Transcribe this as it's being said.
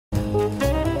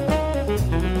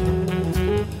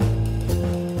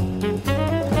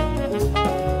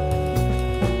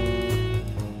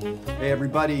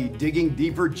everybody. Digging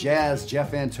Deeper Jazz,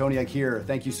 Jeff Antoniuk here.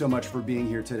 Thank you so much for being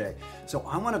here today. So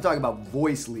I want to talk about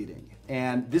voice leading.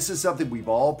 And this is something we've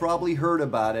all probably heard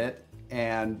about it,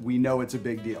 and we know it's a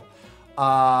big deal.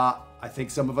 I think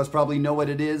some of us probably know what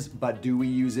it is, but do we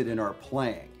use it in our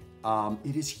playing?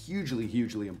 It is hugely,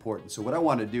 hugely important. So what I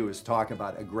want to do is talk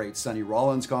about a great Sonny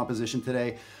Rollins composition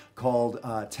today called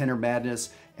Tenor Madness,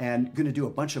 and going to do a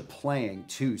bunch of playing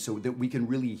too, so that we can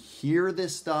really hear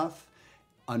this stuff,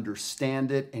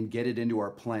 understand it, and get it into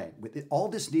our playing. All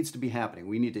this needs to be happening.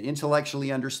 We need to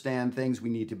intellectually understand things. We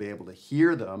need to be able to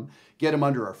hear them, get them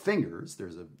under our fingers.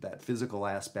 There's that physical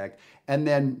aspect. And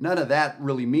then none of that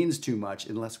really means too much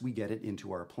unless we get it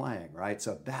into our playing, right?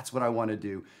 So that's what I want to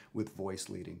do with voice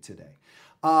leading today.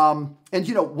 And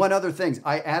one other thing,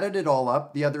 I added it all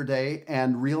up the other day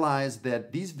and realized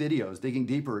that these videos, Digging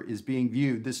Deeper, is being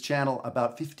viewed, this channel,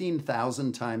 about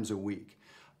 15,000 times a week.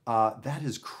 That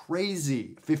is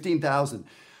crazy, 15,000.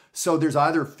 So there's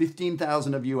either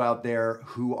 15,000 of you out there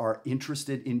who are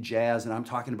interested in jazz, and I'm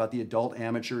talking about the adult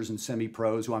amateurs and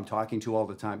semi-pros who I'm talking to all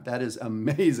the time. That is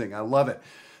amazing. I love it.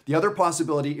 The other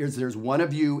possibility is there's one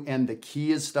of you and the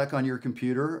key is stuck on your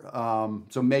computer.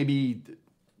 So maybe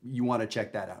you want to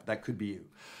check that out. That could be you.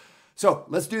 So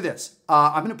let's do this.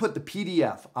 I'm going to put the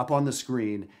PDF up on the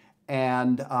screen,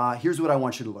 and here's what I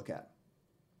want you to look at.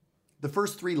 The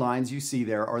first three lines you see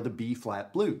there are the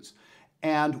B-flat blues.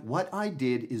 And what I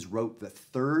did is wrote the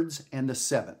thirds and the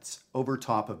sevenths over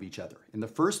top of each other. In the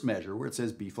first measure, where it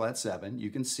says B-flat 7,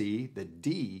 you can see the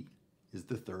D is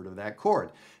the third of that chord.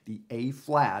 The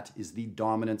A-flat is the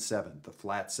dominant 7, the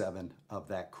flat 7 of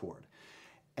that chord.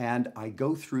 And I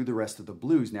go through the rest of the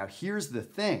blues. Now, here's the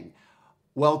thing.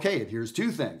 Well, okay, here's two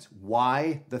things.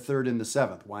 Why the third and the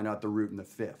seventh? Why not the root and the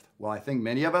fifth? Well, I think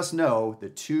many of us know the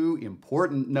two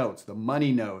important notes, the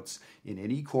money notes in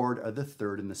any chord, are the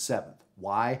third and the seventh.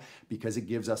 Why? Because it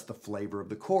gives us the flavor of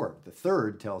the chord. The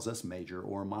third tells us major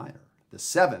or minor. The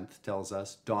seventh tells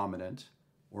us dominant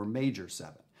or major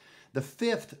 7. The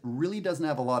fifth really doesn't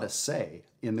have a lot of say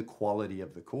in the quality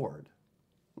of the chord.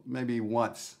 Maybe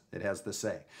once it has the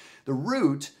say. The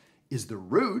root is the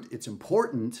root. It's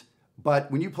important.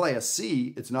 But when you play a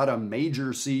C, it's not a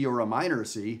major C or a minor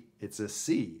C, it's a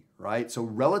C, right? So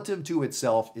relative to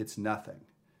itself, it's nothing.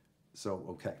 So,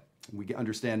 okay, we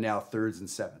understand now thirds and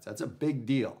sevenths. That's a big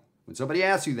deal. When somebody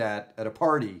asks you that at a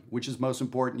party, which is most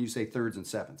important, you say thirds and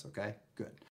sevenths, okay?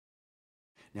 Good.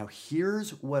 Now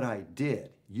here's what I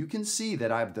did. You can see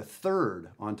that I have the third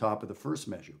on top of the first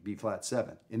measure, B-flat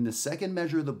 7. In the second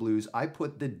measure of the blues, I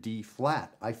put the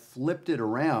D-flat. I flipped it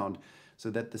around so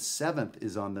that the seventh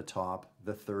is on the top,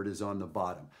 the third is on the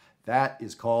bottom. That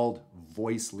is called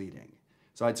voice leading.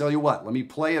 So I tell you what, let me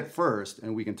play it first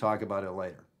and we can talk about it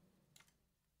later.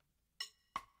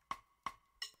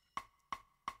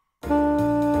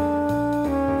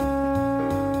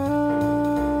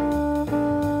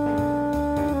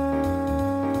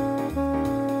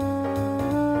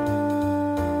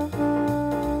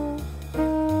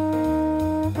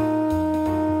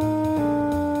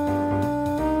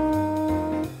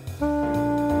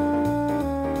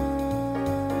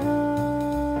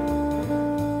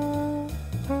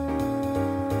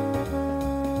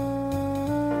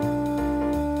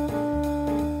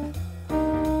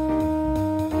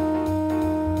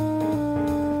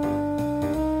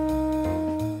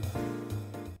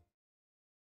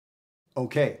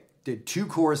 Okay, did 2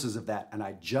 choruses of that, and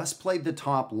I just played the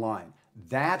top line.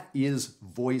 That is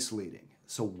voice leading.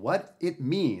 So what it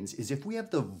means is if we have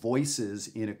the voices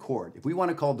in a chord, if we want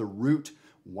to call the root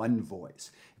one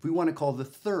voice, if we want to call the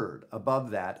third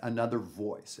above that another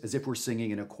voice, as if we're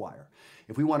singing in a choir,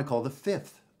 if we want to call the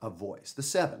fifth a voice, the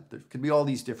seventh, there could be all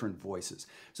these different voices.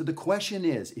 So the question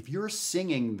is, if you're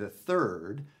singing the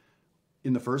third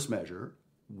in the first measure,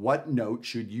 what note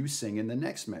should you sing in the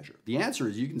next measure? The answer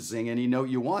is you can sing any note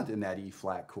you want in that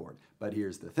E-flat chord. But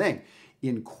here's the thing.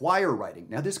 In choir writing,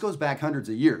 now this goes back hundreds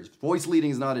of years. Voice leading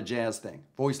is not a jazz thing.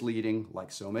 Voice leading,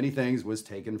 like so many things, was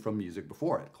taken from music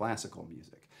before it, classical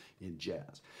music in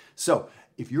jazz. So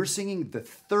if you're singing the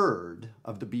third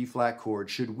of the B-flat chord,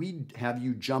 should we have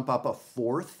you jump up a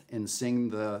fourth and sing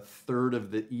the third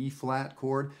of the E-flat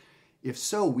chord? If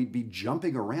so, we'd be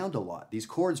jumping around a lot. These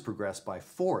chords progress by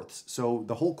fourths, so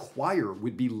the whole choir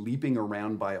would be leaping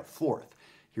around by a fourth.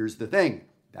 Here's the thing,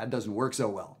 that doesn't work so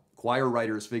well. Choir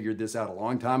writers figured this out a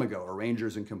long time ago,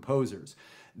 arrangers and composers,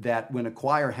 that when a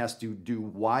choir has to do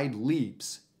wide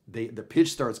leaps, the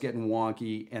pitch starts getting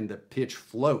wonky and the pitch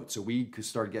floats, so we could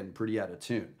start getting pretty out of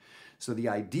tune. So the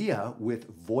idea with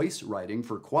voice writing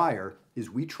for choir is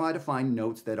we try to find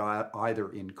notes that are either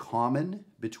in common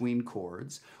between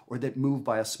chords or that move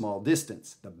by a small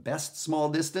distance. The best small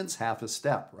distance, half a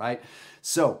step, right?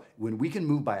 So when we can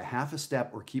move by a half a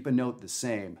step or keep a note the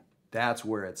same, that's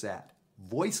where it's at.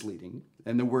 Voice leading,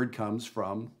 and the word comes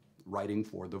from writing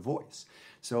for the voice.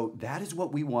 So that is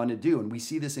what we want to do. And we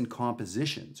see this in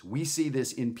compositions. We see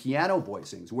this in piano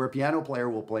voicings, where a piano player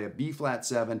will play a B flat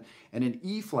 7 and an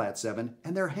E flat 7,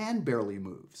 and their hand barely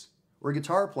moves. Or a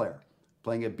guitar player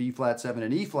playing a B flat 7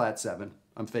 and E flat 7.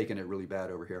 I'm faking it really bad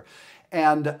over here.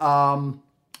 And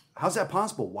how's that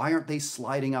possible? Why aren't they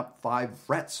sliding up 5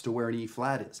 frets to where an E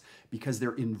flat is? Because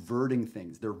they're inverting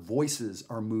things. Their voices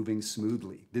are moving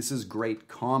smoothly. This is great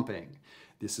comping.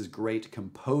 This is great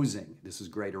composing. This is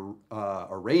great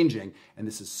arranging. And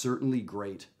this is certainly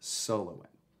great soloing.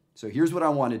 So here's what I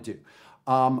want to do.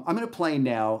 I'm going to play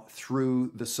now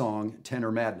through the song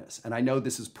Tenor Madness. And I know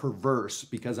this is perverse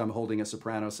because I'm holding a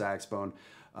soprano saxophone.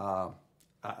 I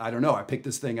don't know. I picked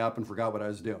this thing up and forgot what I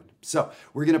was doing. So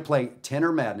we're going to play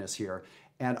Tenor Madness here.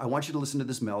 And I want you to listen to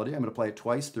this melody. I'm going to play it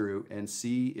twice through and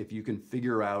see if you can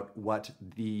figure out what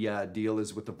the deal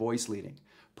is with the voice leading.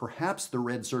 Perhaps the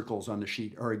red circles on the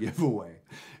sheet are a giveaway.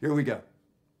 Here we go.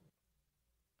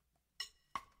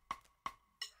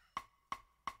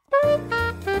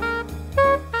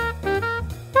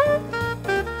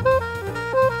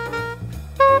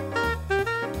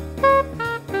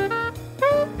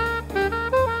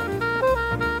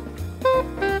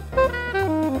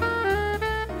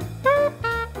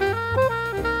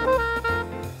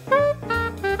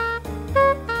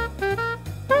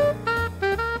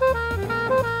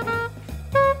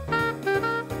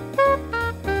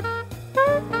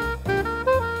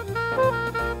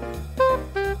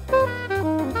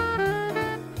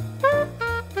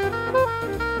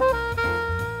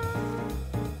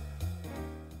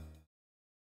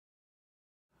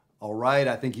 All right,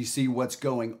 I think you see what's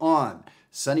going on.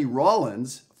 Sonny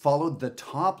Rollins followed the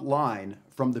top line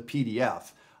from the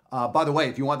PDF. By the way,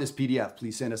 if you want this PDF,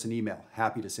 please send us an email.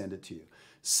 Happy to send it to you.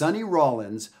 Sonny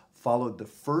Rollins followed the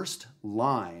first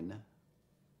line,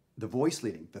 the voice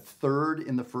leading, the third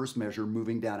in the first measure,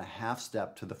 moving down a half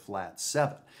step to the flat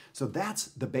 7. So that's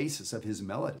the basis of his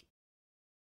melody.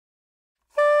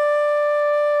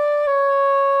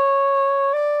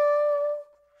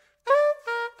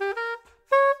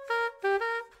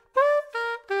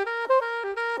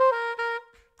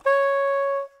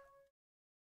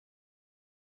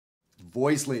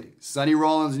 Voice leading. Sonny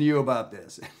Rollins knew about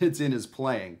this. It's in his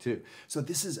playing too. So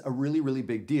this is a really, really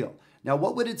big deal. Now,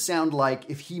 what would it sound like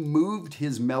if he moved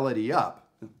his melody up?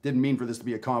 Didn't mean for this to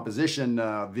be a composition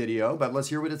video, but let's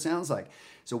hear what it sounds like.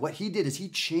 So what he did is he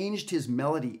changed his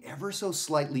melody ever so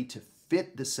slightly to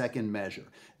fit the second measure.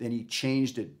 Then he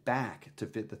changed it back to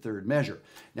fit the third measure.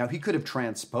 Now, he could have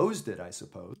transposed it, I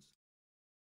suppose.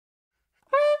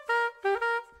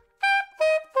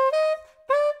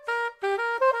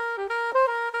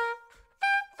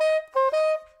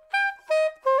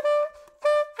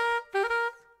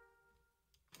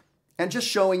 And just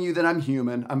showing you that I'm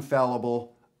human, I'm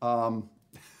fallible, I'm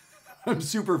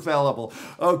super fallible.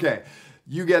 Okay,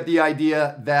 you get the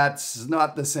idea. That's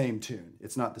not the same tune.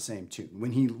 It's not the same tune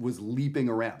when he was leaping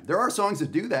around. There are songs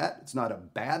that do that. It's not a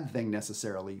bad thing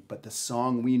necessarily, but the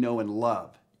song we know and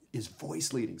love is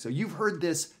voice leading. So you've heard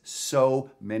this so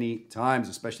many times,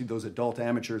 especially those adult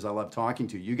amateurs I love talking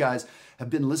to. You guys have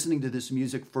been listening to this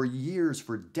music for years,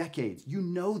 for decades. You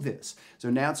know this. So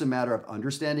now it's a matter of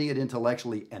understanding it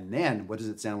intellectually, and then what does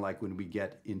it sound like when we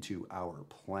get into our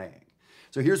playing?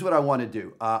 So here's what I want to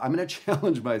do. I'm going to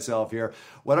challenge myself here.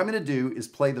 What I'm going to do is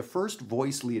play the first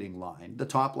voice leading line, the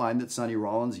top line that Sonny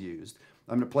Rollins used.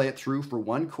 I'm going to play it through for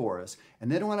one chorus,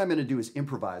 and then what I'm going to do is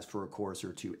improvise for a chorus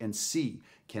or two and see,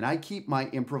 can I keep my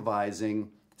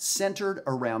improvising centered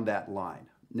around that line?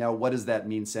 Now, what does that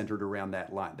mean, centered around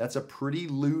that line? That's a pretty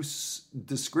loose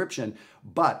description,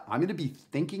 but I'm going to be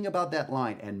thinking about that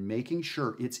line and making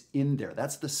sure it's in there.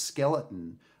 That's the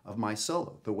skeleton of my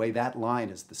solo, the way that line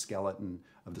is the skeleton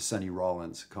of the Sonny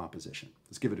Rollins composition.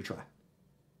 Let's give it a try.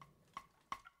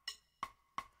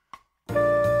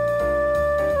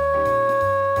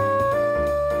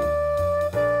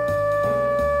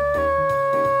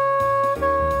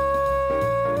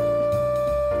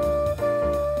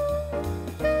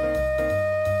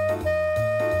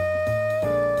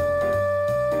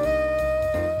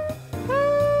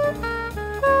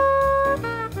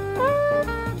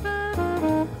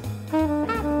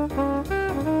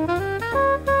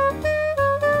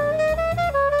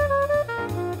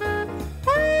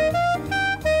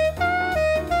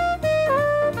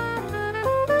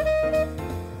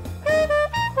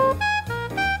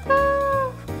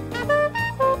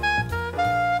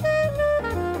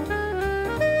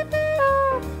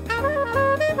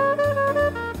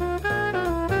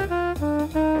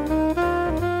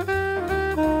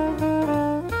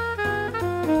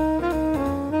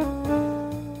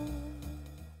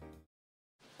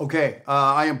 Okay,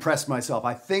 I impressed myself.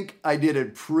 I think I did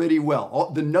it pretty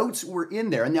well. The notes were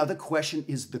in there, and now the question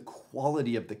is the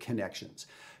quality of the connections.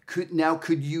 Could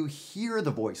you hear the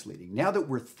voice leading? Now that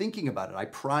we're thinking about it, I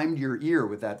primed your ear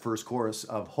with that first chorus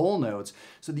of whole notes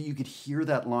so that you could hear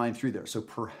that line through there. So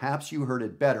perhaps you heard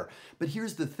it better. But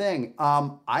here's the thing,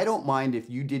 I don't mind if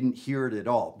you didn't hear it at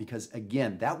all, because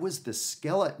again, that was the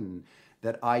skeleton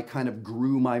that I kind of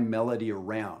grew my melody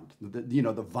around.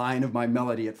 The vine of my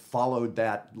melody, it followed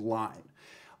that line.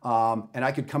 And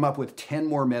I could come up with 10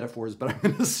 more metaphors, but I'm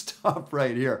gonna stop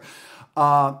right here.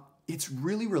 It's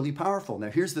really, really powerful.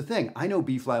 Now, here's the thing. I know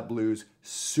B-flat blues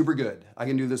super good. I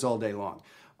can do this all day long.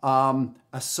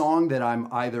 A song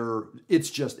that it's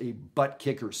just a butt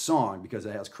kicker song because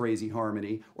it has crazy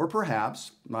harmony, or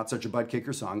perhaps not such a butt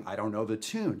kicker song, I don't know the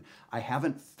tune. I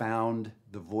haven't found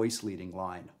the voice leading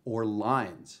line or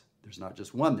lines. There's not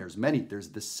just one, there's many. There's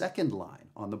the second line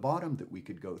on the bottom that we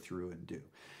could go through and do.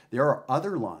 There are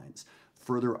other lines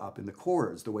further up in the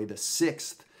chords, the way the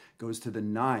sixth goes to the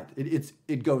ninth.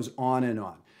 It goes on and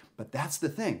on. But that's the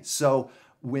thing. So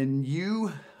when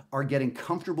you are getting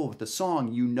comfortable with the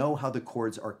song, you know how the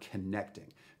chords are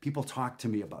connecting. People talk to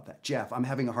me about that. Jeff, I'm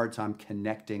having a hard time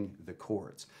connecting the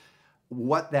chords.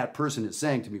 What that person is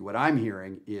saying to me, what I'm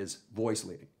hearing is voice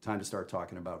leading. Time to start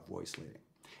talking about voice leading.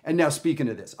 And now speaking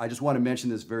of this, I just want to mention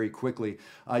this very quickly.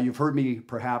 You've heard me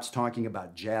perhaps talking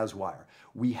about Jazzwire.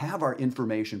 We have our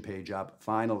information page up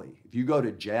finally. If you go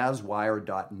to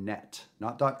jazzwire.net,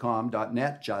 not .com,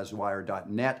 .net,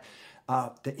 jazzwire.net,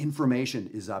 the information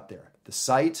is up there. The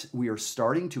site, we are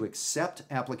starting to accept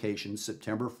applications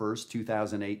September 1st,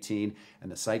 2018,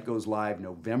 and the site goes live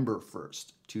November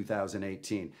 1st,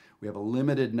 2018. We have a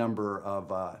limited number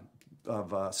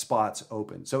of spots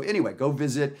open. So anyway, go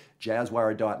visit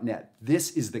jazzwire.net.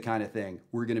 This is the kind of thing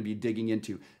we're going to be digging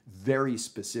into very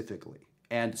specifically.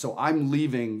 And so I'm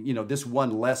leaving, this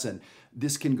one lesson.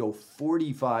 This can go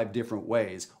 45 different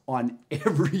ways on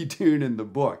every tune in the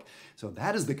book. So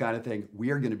that is the kind of thing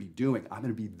we are going to be doing. I'm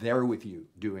going to be there with you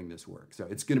doing this work. So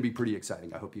it's going to be pretty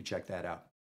exciting. I hope you check that out.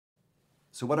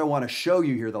 So what I want to show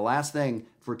you here, the last thing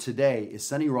for today, is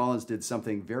Sonny Rollins did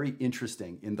something very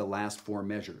interesting in the last four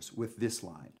measures with this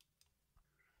line.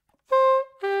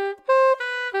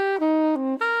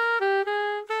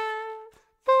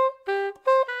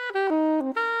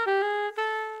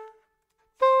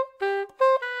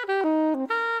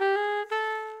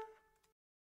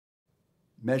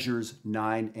 Measures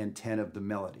 9 and 10 of the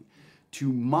melody.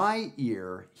 To my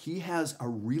ear, he has a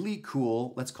really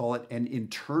cool, let's call it an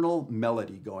internal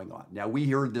melody going on. Now, we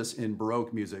heard this in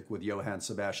Baroque music with Johann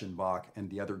Sebastian Bach and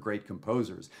the other great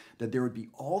composers, that there would be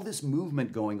all this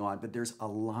movement going on, but there's a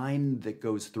line that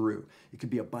goes through. It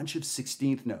could be a bunch of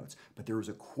 16th notes, but there was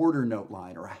a quarter note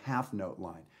line or a half note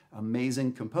line.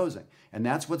 Amazing composing. And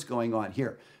that's what's going on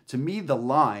here. To me, the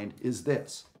line is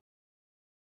this.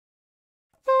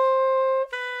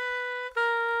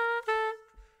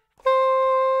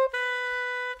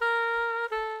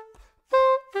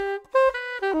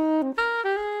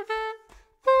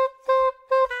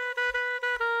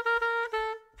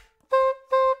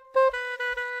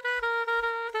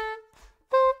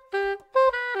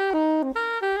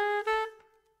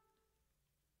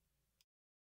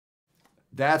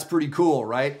 That's pretty cool,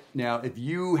 right? Now, if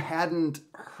you hadn't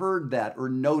heard that or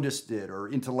noticed it or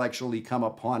intellectually come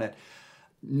upon it,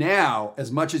 now,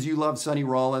 as much as you love Sonny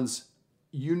Rollins,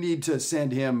 you need to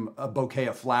send him a bouquet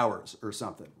of flowers or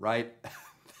something, right?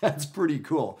 That's pretty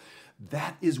cool.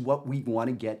 That is what we want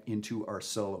to get into our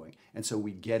soloing. And so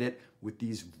we get it with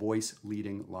these voice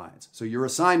leading lines. So your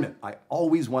assignment, I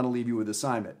always want to leave you with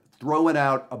assignment. Throwing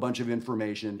out a bunch of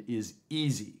information is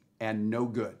easy and no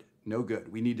good. No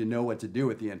good. We need to know what to do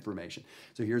with the information.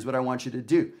 So here's what I want you to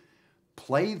do.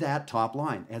 Play that top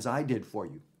line as I did for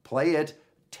you. Play it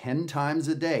 10 times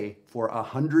a day for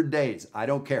 100 days. I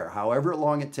don't care, however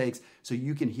long it takes, so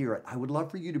you can hear it. I would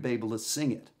love for you to be able to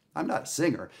sing it. I'm not a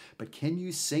singer, but can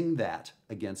you sing that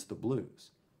against the blues?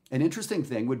 An interesting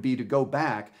thing would be to go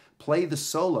back, play the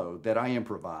solo that I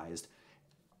improvised.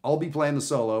 I'll be playing the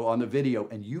solo on the video,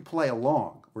 and you play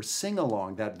along or sing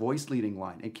along that voice leading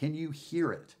line. And can you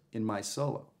hear it in my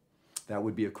solo? That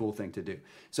would be a cool thing to do.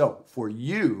 So for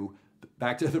you,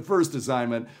 back to the first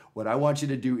assignment, what I want you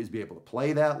to do is be able to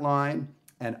play that line,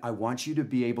 and I want you to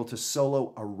be able to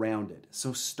solo around it.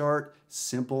 So start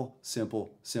simple,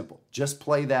 simple, simple. Just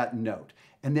play that note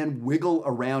and then wiggle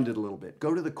around it a little bit.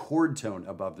 Go to the chord tone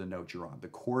above the note you're on, the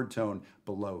chord tone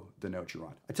below the note you're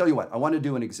on. I tell you what, I want to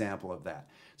do an example of that.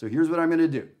 So here's what I'm going to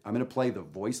do. I'm going to play the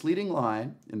voice leading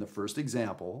line in the first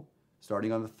example,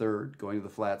 starting on the third, going to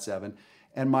the flat seven.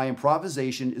 And my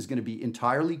improvisation is going to be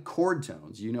entirely chord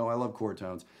tones. You know I love chord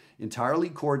tones. Entirely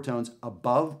chord tones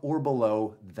above or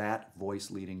below that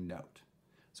voice leading note.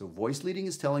 So voice leading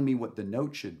is telling me what the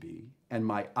note should be, and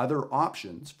my other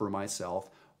options for myself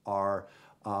are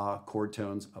chord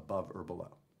tones above or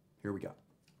below. Here we go.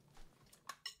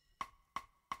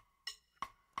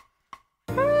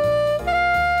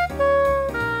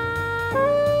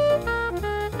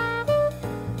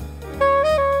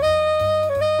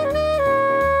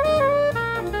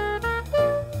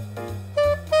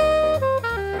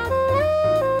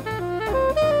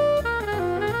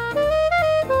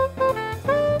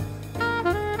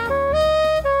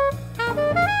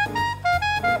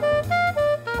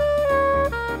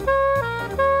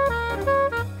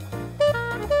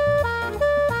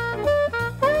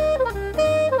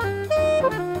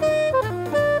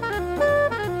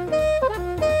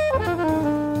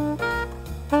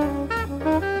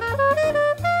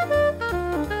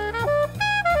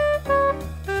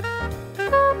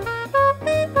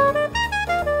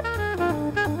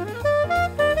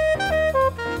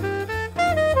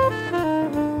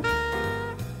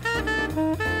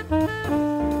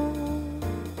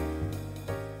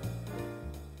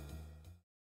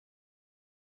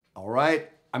 All right,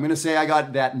 I'm gonna say I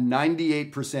got that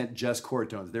 98% just chord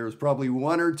tones. There was probably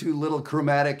one or two little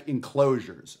chromatic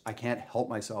enclosures. I can't help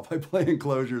myself. I play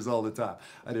enclosures all the time.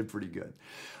 I did pretty good.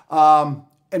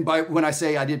 And when I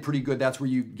say I did pretty good, that's where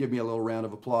you give me a little round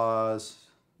of applause.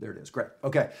 There it is, great,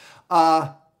 okay.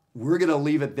 We're gonna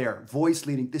leave it there. Voice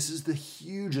leading, this is the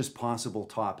hugest possible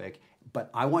topic, but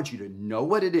I want you to know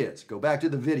what it is. Go back to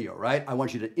the video, right? I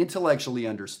want you to intellectually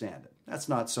understand it. That's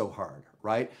not so hard,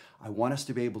 right? I want us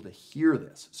to be able to hear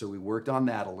this. So we worked on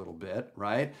that a little bit,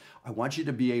 right? I want you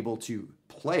to be able to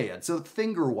play it. So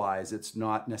finger-wise, it's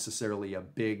not necessarily a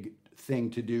big thing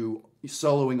to do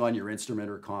soloing on your instrument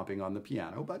or comping on the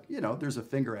piano, but you know, there's a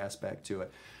finger aspect to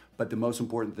it. But the most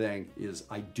important thing is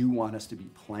I do want us to be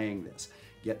playing this.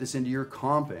 Get this into your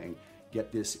comping,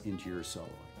 get this into your soloing.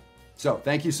 So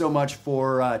thank you so much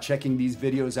for checking these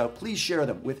videos out. Please share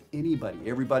them with anybody,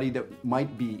 everybody that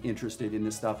might be interested in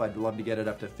this stuff. I'd love to get it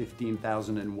up to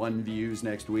 15,001 views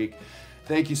next week.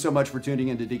 Thank you so much for tuning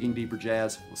in to Digging Deeper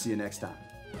Jazz. We'll see you next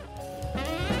time.